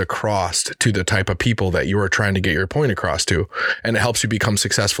points across to the type of people that you are trying to get your point across to. And it helps you become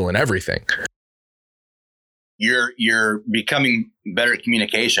successful in everything. You're becoming better at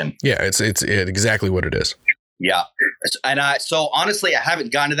communication. Yeah, it's exactly what it is. Yeah. And so honestly, I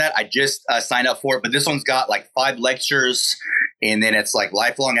haven't gotten to that. I just signed up for it, but this one's got like 5 lectures, and then it's like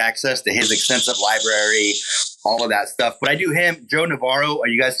lifelong access to his extensive library, all of that stuff. But I do him, Joe Navarro. Are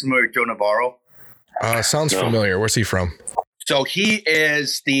you guys familiar with Joe Navarro? Sounds familiar. Where's he from? So he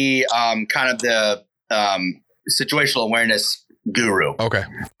is the kind of the situational awareness guru. Okay.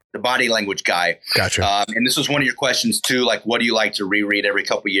 The body language guy. Gotcha. And this was one of your questions too, like what do you like to reread every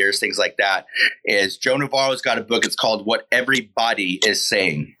couple of years, things like that, is Joe Navarro's got a book. It's called What Everybody is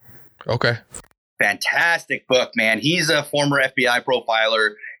Saying. Okay. Fantastic book, man. He's a former FBI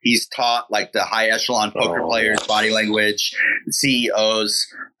profiler. He's taught like the high echelon poker players, body language, CEOs.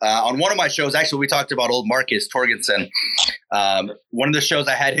 On one of my shows, actually, we talked about old Marcus Torgensen. One of the shows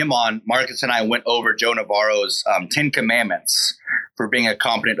I had him on, Marcus and I went over Joe Navarro's 10 Commandments for being a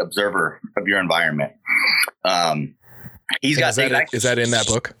competent observer of your environment. He's got is that in that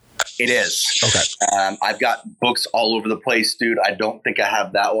book? It is. Okay. I've got books all over the place, dude. I don't think I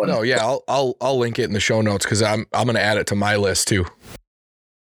have that one. No, yeah, I'll link it in the show notes because I'm going to add it to my list too.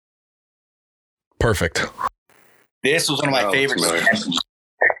 Perfect. This was one of my favorites.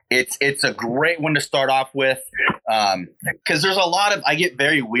 It's a great one to start off with because there's a lot of, I get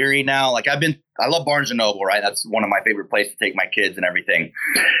very weary now. Like I love Barnes & Noble, right? That's one of my favorite places to take my kids and everything.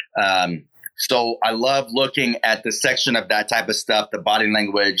 So I love looking at the section of that type of stuff, the body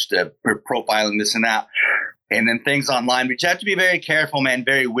language, the profiling, this and that. And then things online, but you have to be very careful, man,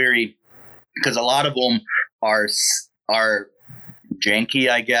 very weary, because a lot of them are janky,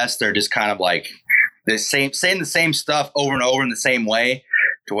 I guess. They're just kind of like the same, saying the same stuff over and over in the same way,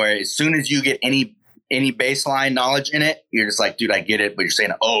 to where as soon as you get any baseline knowledge in it, you're just like, dude, I get it, but you're saying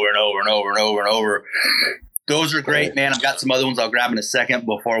it over and over and over and over and over. Those are great, man. I've got some other ones I'll grab in a second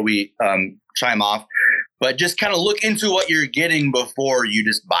before we chime off. But just kind of look into what you're getting before you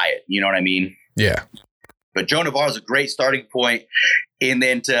just buy it. You know what I mean? Yeah. But Joe Navarro is a great starting point. And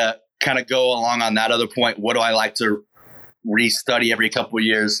then to kind of go along on that other point, what do I like to restudy every couple of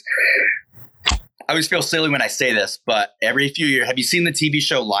years? I always feel silly when I say this, but every few years, have you seen the TV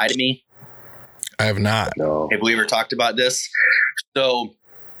show Lie to Me? I have not. No. Have we ever talked about this? So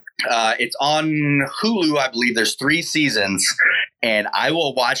it's on Hulu, I believe. There's 3 seasons, and I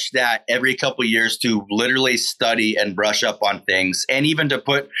will watch that every couple of years to literally study and brush up on things, and even to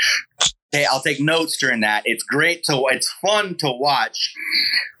put, hey, I'll take notes during that. It's fun to watch.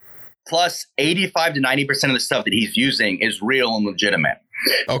 Plus, 85 to 90% of the stuff that he's using is real and legitimate.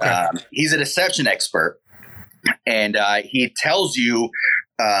 Okay. He's a deception expert, and he tells you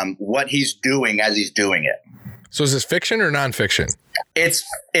what he's doing as he's doing it. So is this fiction or nonfiction? It's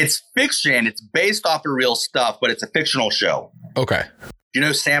fiction. It's based off of real stuff, but it's a fictional show. Okay. Do you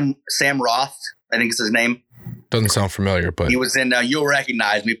know Sam Roth? I think it's his name. Doesn't sound familiar, but he was in You'll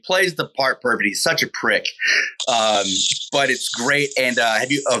Recognize Me. He plays the part perfect. He's such a prick, but it's great. And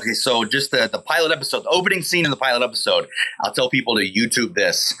so just the pilot episode, the opening scene in the pilot episode, I'll tell people to YouTube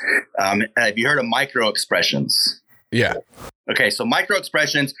this. Have you heard of micro expressions? Yeah. Okay, so micro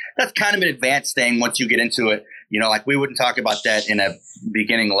expressions, that's kind of an advanced thing once you get into it. You know, like we wouldn't talk about that in a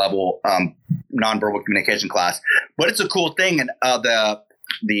beginning level nonverbal communication class, but it's a cool thing. And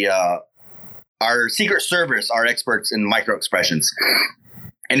our Secret Service are experts in micro expressions,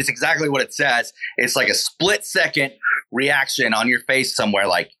 and it's exactly what it says. It's like a split second reaction on your face somewhere.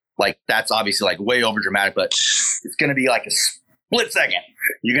 Like that's obviously like way over dramatic, but it's going to be like a split second.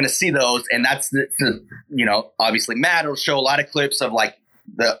 You're going to see those, and that's the obviously Matt will show a lot of clips of like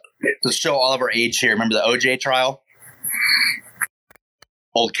to show all of our age here. Remember the OJ trial?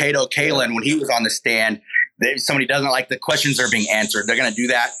 Old Kato Kalin, when he was on the stand, somebody doesn't like the questions that are being answered, they're going to do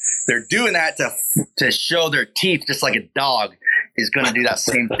that. They're doing that to show their teeth, just like a dog is going to do that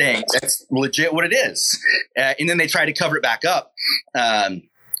same thing. That's legit what it is. And then they try to cover it back up.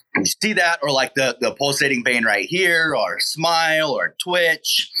 You see that, or like the pulsating vein right here, or smile, or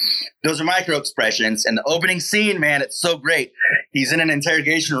twitch. Those are micro expressions. And the opening scene, man, it's so great. He's in an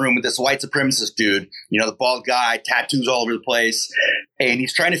interrogation room with this white supremacist dude, the bald guy, tattoos all over the place. And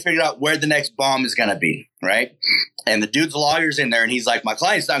he's trying to figure out where the next bomb is going to be, right? And the dude's lawyer's in there, and he's like, my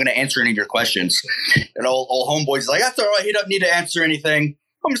client's not going to answer any of your questions. And old homeboy's like, that's all right. He doesn't need to answer anything.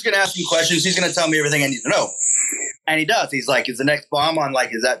 I'm just going to ask him questions. He's going to tell me everything I need to know. And he does. He's like, is the next bomb on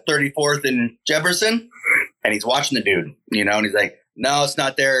is that 34th and Jefferson? And he's watching the dude, and he's like, No, it's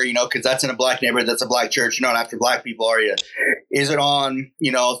not there, because that's in a black neighborhood. That's a black church. You're not after black people, are you? Is it on,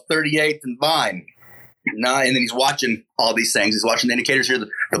 38th and Vine? No, and then he's watching all these things. He's watching the indicators here,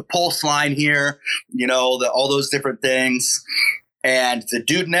 the pulse line here, all those different things. And the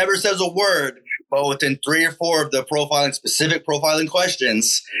dude never says a word, but within 3 or 4 of the specific profiling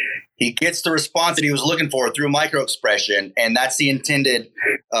questions, he gets the response that he was looking for through microexpression. And that's the intended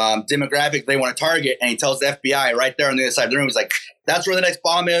demographic they want to target. And he tells the FBI right there on the other side of the room, he's like, that's where the next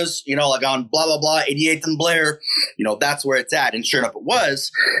bomb is, like on blah, blah, blah, 88th and Blair, that's where it's at. And sure enough, it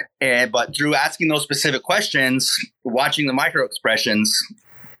was. But through asking those specific questions, watching the microexpressions,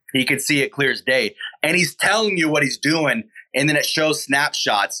 he could see it clear as day. And he's telling you what he's doing. And then it shows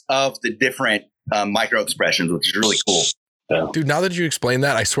snapshots of the different microexpressions, which is really cool. Yeah. Dude, now that you explain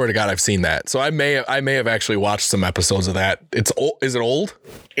that, I swear to God, I've seen that. So I may have actually watched some episodes of that. It's old. Is it old?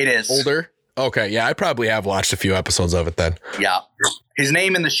 It is. Older? Okay. Yeah, I probably have watched a few episodes of it then. Yeah. His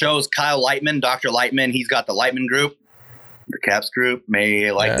name in the show is Kyle Lightman, Dr. Lightman. He's got the Lightman Group, the Caps Group.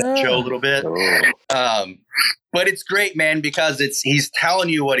 May like that show a little bit. But it's great, man, because he's telling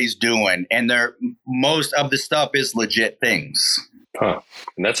you what he's doing, and most of the stuff is legit things. Huh.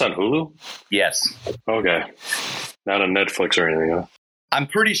 And that's on Hulu? Yes. Okay. Not on Netflix or anything, huh? I'm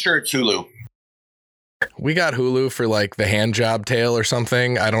pretty sure it's Hulu. We got Hulu for like the hand job tale or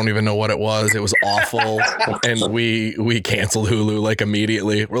something. I don't even know what it was. It was awful. And we canceled Hulu like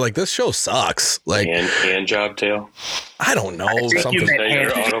immediately. We're like, this show sucks. Like hand job tale? I don't know. Something. Is that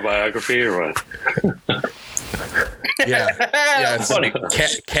your autobiography or what? Yeah. It's funny.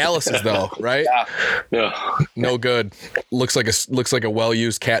 Calluses though, right? Yeah. No good. Looks like a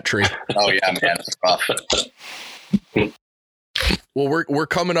well-used cat tree. Oh yeah, man. It's rough. Well, we're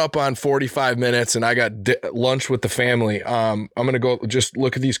coming up on 45 minutes, and I got lunch with the family. I'm gonna go just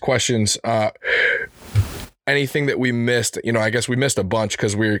look at these questions. Anything that we missed? I guess we missed a bunch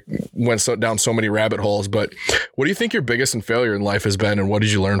because we went down so many rabbit holes. But what do you think your biggest failure in life has been, and what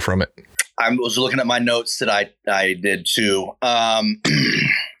did you learn from it? I was looking at my notes that I did too.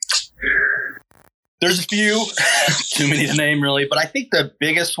 There's a few, too many to name really, but I think the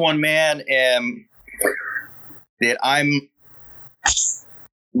biggest one, man, that I'm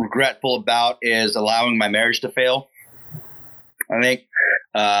regretful about is allowing my marriage to fail. I think,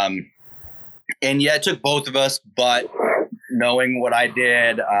 and yeah, it took both of us, but knowing what I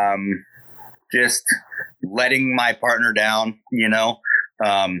did, just letting my partner down,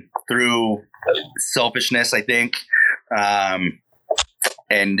 through selfishness, I think,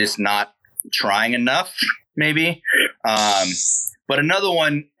 and just not trying enough, maybe. But another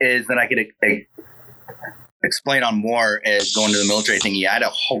one is that I could explain on more is going to the military thingy. I had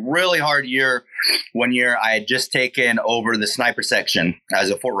a really hard year. One year I had just taken over the sniper section as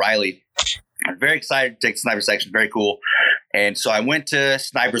a Fort Riley. I'm very excited to take the sniper section. Very cool. And so I went to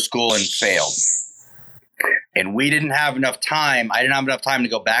sniper school and failed. And we didn't have enough time. I didn't have enough time to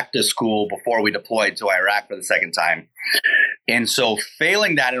go back to school before we deployed to Iraq for the second time. And so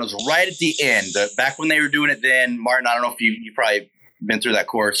failing that, and it was right at the end, back when they were doing it then, Martin, I don't know if you probably been through that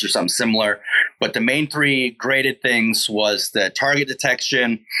course or something similar, but the main 3 graded things was the target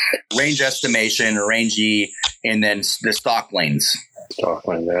detection, range estimation, or range E, and then the stock lanes. Stock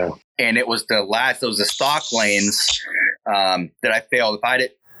lane, yeah. And it was the stock lanes that I failed.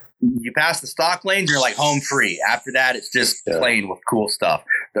 You pass the stock lanes, you're like home free. After that, it's just playing with cool stuff.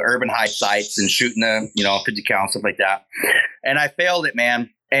 The urban hide sites and shooting the, 50 cal, stuff like that. And I failed it,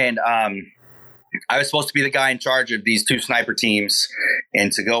 man. And I was supposed to be the guy in charge of these 2 sniper teams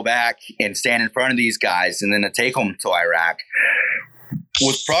and to go back and stand in front of these guys and then to take them to Iraq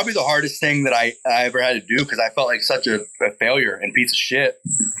was probably the hardest thing that I ever had to do, because I felt like such a failure and piece of shit.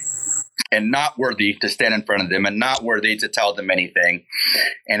 And not worthy to stand in front of them, and not worthy to tell them anything,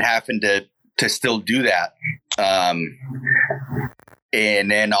 and having to still do that. And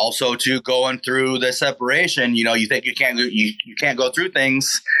then also to going through the separation, you think you can't go through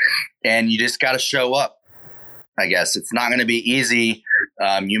things, and you just got to show up. I guess it's not going to be easy.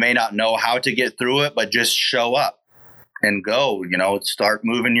 You may not know how to get through it, but just show up and go, start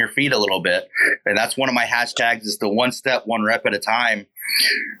moving your feet a little bit. And that's one of my hashtags, is the 1 step, 1 rep at a time.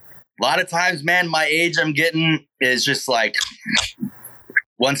 A lot of times, man, my age I'm getting is just like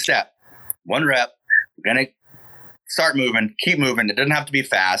 1 step, 1 rep. We're going to start moving, keep moving. It doesn't have to be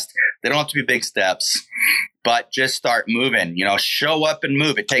fast. They don't have to be big steps, but just start moving, show up and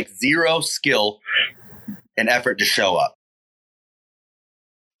move. It takes 0 skill and effort to show up.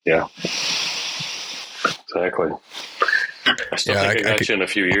 Yeah, exactly. I still think I got you in a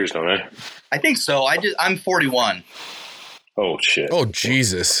few years, don't I? I think so. I'm 41. Oh, shit. Oh,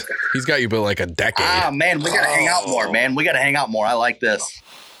 Jesus. He's got you by like a decade. Ah, man, we got to hang out more, man. We got to hang out more. I like this.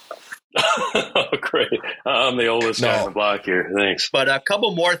 Oh, great. I'm the oldest guy on the block here. Thanks. But a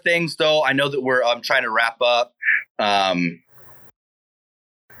couple more things, though. I know that I'm trying to wrap up.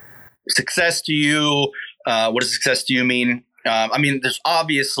 Success to you. What does success to you mean? I mean, there's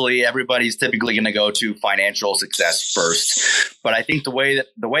obviously everybody's typically going to go to financial success first, but I think the way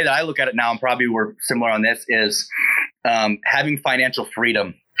that I look at it now, and probably we're similar on this, is having financial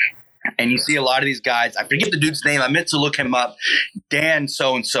freedom. And you see a lot of these guys. I forget the dude's name. I meant to look him up. Dan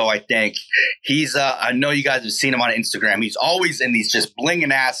so-and-so, I think. He's I know you guys have seen him on Instagram. He's always in these just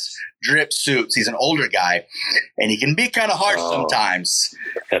blinging ass drip suits. He's an older guy, and he can be kind of harsh sometimes.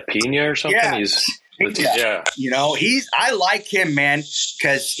 At Pina or something? Yeah. Yeah. You know, I like him, man,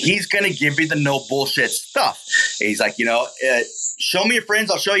 because he's going to give you the no bullshit stuff. He's like, you know, show me your friends.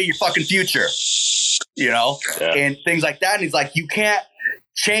 I'll show you your fucking future, you know, and things like that. And he's like, you can't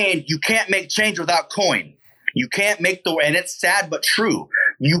make change without coin. You can't make and it's sad, but true.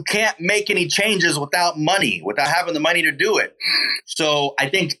 You can't make any changes without money, without having the money to do it. So I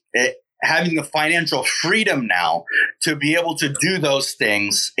think having the financial freedom now to be able to do those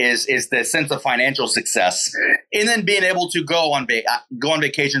things is the sense of financial success. And then being able to go on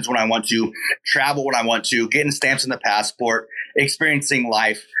vacations when I want to, travel when I want to, getting stamps in the passport, experiencing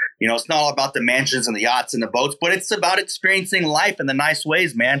life. You know, it's not all about the mansions and the yachts and the boats, but it's about experiencing life in the nice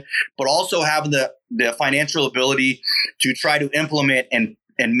ways, man. But also having the financial ability to try to implement and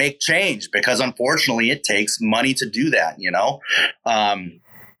make change, because unfortunately it takes money to do that, you know?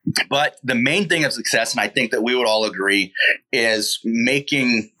 But the main thing of success, and I think that we would all agree, is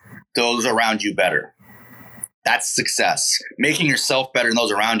making those around you better. That's success. Making yourself better than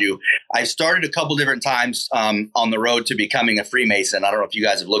those around you. I started a couple different times on the road to becoming a Freemason. I don't know if you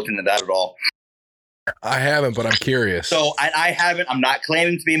guys have looked into that at all. I haven't, but I'm curious. So I haven't. I'm not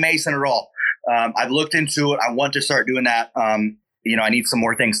claiming to be a Mason at all. I've looked into it. I want to start doing that. You know, I need some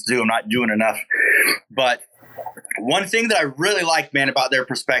more things to do. I'm not doing enough. But one thing that I really like, man, about their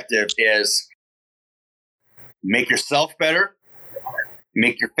perspective is make yourself better,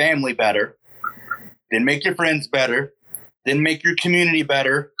 make your family better, then make your friends better, then make your community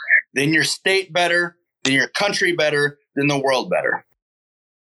better, then your state better, then your country better, then the world better.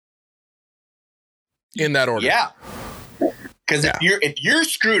 In that order. Yeah. Because if you're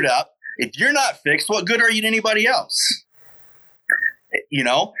screwed up, if you're not fixed, what good are you to anybody else? You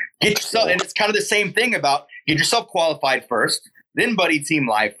know, get yourself, and it's kind of the same thing about get yourself qualified first, then buddy team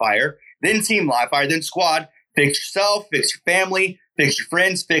live fire, then team live fire, then squad. Fix yourself, fix your family, fix your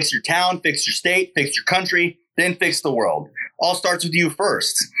friends, fix your town, fix your state, fix your country, then fix the world. All starts with you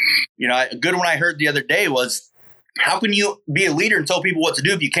first. You know, a good one I heard the other day was, how can you be a leader and tell people what to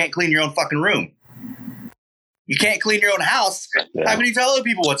do if you can't clean your own fucking room? You can't clean your own house. How can you tell other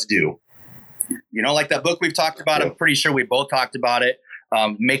people what to do? You know, like that book we've talked about, I'm pretty sure we both talked about it.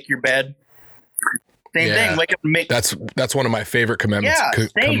 Make your bed. Same thing. Wake up and make. That's one of my favorite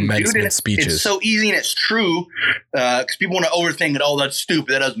commencement speeches. It's so easy and it's true because people want to overthink it. Oh, that's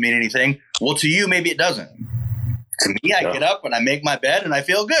stupid. That doesn't mean anything. Well, to you, maybe it doesn't. To me, I get up and I make my bed and I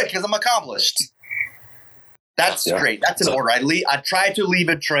feel good because I'm accomplished. That's great. That's an order. I try to leave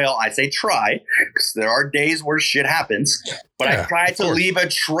a trail. I say try because there are days where shit happens, but I try to leave a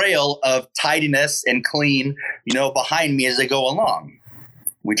trail of tidiness and clean, you know, behind me as I go along.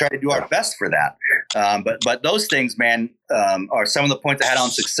 We try to do our best for that. But those things, man, are some of the points I had on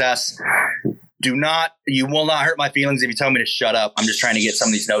success. You will not hurt my feelings if you tell me to shut up. I'm just trying to get some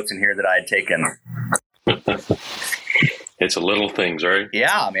of these notes in here that I had taken. It's the little things, right?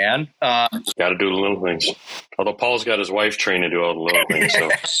 Yeah, man. Got to do the little things. Although Paul's got his wife trained to do all the little things. So.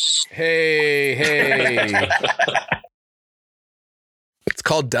 Hey. It's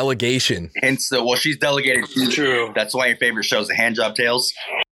called delegation. Hence, well, she's delegated. True. That's why your favorite show is the Hand Job Tales.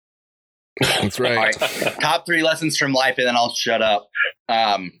 That's right. All right. Top 3 lessons from life, and then I'll shut up.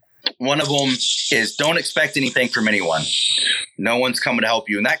 One of them is don't expect anything from anyone. No one's coming to help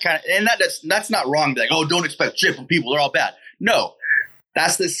you. And that's not wrong. Like, oh, don't expect shit from people. They're all bad. No,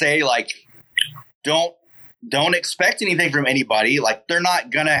 that's to say, like, don't expect anything from anybody. Like, they're not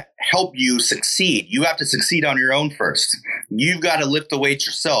going to help you succeed. You have to succeed on your own first. You've got to lift the weights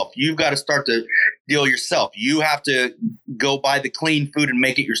yourself. You've got to start to deal yourself. You have to go buy the clean food and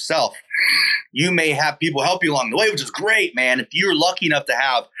make it yourself. You may have people help you along the way, which is great, man. If you're lucky enough to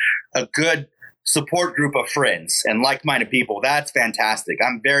have a good support group of friends and like-minded people, that's fantastic.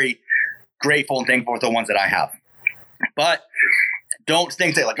 I'm very grateful and thankful for the ones that I have. But don't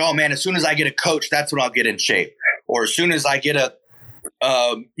think that, like, oh man, as soon as I get a coach, that's when I'll get in shape. Or as soon as I get a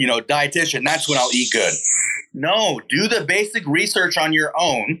dietitian, that's when I'll eat good. No, do the basic research on your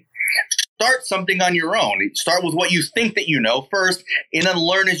own. Start something on your own. Start with what you think that you know first, and then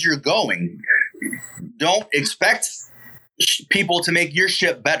learn as you're going. Don't expect people to make your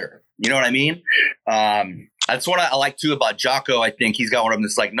shit better. You know what I mean? That's what I like too about Jocko. I think he's got one of them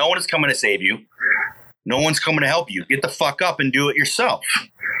that's like, no one is coming to save you. No one's coming to help you. Get the fuck up and do it yourself.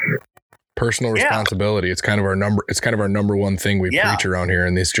 Personal responsibility. It's kind of our number one thing we preach around here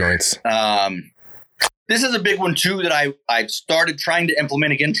in these joints. This is a big one too that I've started trying to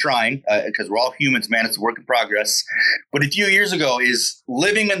implement again, because we're all humans, man. It's a work in progress. But a few years ago is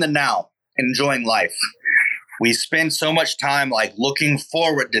living in the now, enjoying life. We spend so much time like looking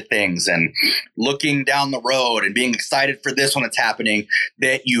forward to things and looking down the road and being excited for this when it's happening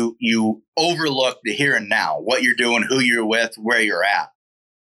that you overlook the here and now, what you're doing, who you're with, where you're at.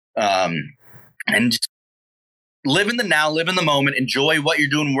 And just live in the now, live in the moment, enjoy what you're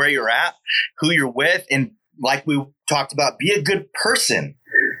doing, where you're at, who you're with. And like we talked about, be a good person.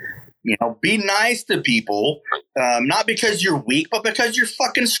 You know, be nice to people, not because you're weak, but because you're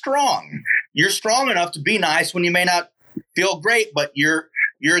fucking strong. You're strong enough to be nice when you may not feel great, but you're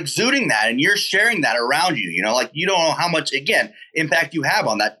exuding that and you're sharing that around you. You know, like you don't know how much, again, impact you have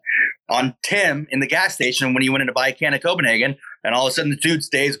on Tim in the gas station when he went in to buy a can of Copenhagen, and all of a sudden the dude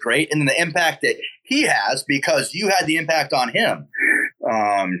stays great. And then the impact that he has because you had the impact on him.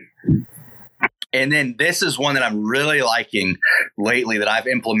 And then this is one that I'm really liking lately that I've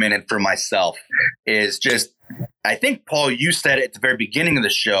implemented for myself is just, I think, Paul, you said it at the very beginning of the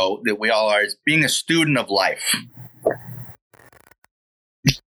show that we all are, is being a student of life.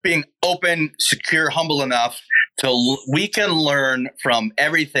 Being open, secure, humble enough we can learn from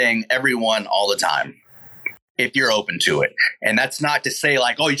everything, everyone, all the time, if you're open to it. And that's not to say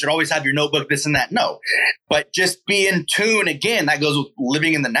like, oh, you should always have your notebook, this and that. No, but just be in tune. Again, that goes with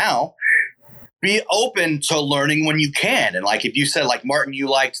living in the now. Be open to learning when you can. And like, if you said like, Martin, you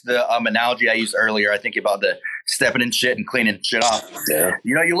liked the analogy I used earlier, I think about the stepping in shit and cleaning shit off. Yeah.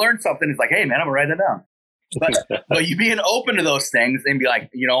 You know, you learn something. It's like, hey man, I'm gonna write that down. But you being open to those things and be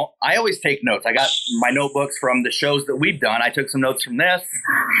like, you know, I always take notes. I got my notebooks from the shows that we've done. I took some notes from this,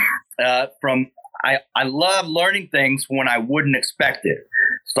 I love learning things when I wouldn't expect it.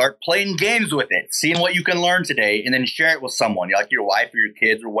 Start playing games with it, seeing what you can learn today, and then share it with someone, like your wife or your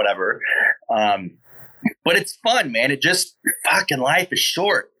kids or whatever. But it's fun, man. It just, fucking life is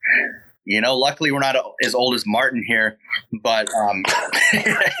short. You know, luckily we're not as old as Martin here, but I'm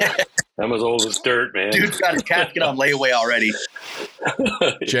as old as dirt, man. Dude's got his casket on layaway already.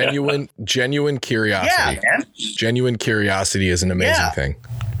 Genuine curiosity. Yeah, man. Genuine curiosity is an amazing thing.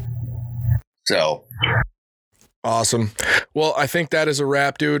 So awesome. Well, I think that is a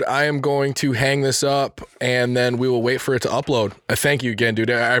wrap, dude. I am going to hang this up and then we will wait for it to upload. Thank you again,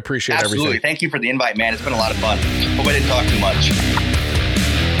 dude. I appreciate everything. Thank you for the invite, man. It's been a lot of fun. Hope I didn't talk too much.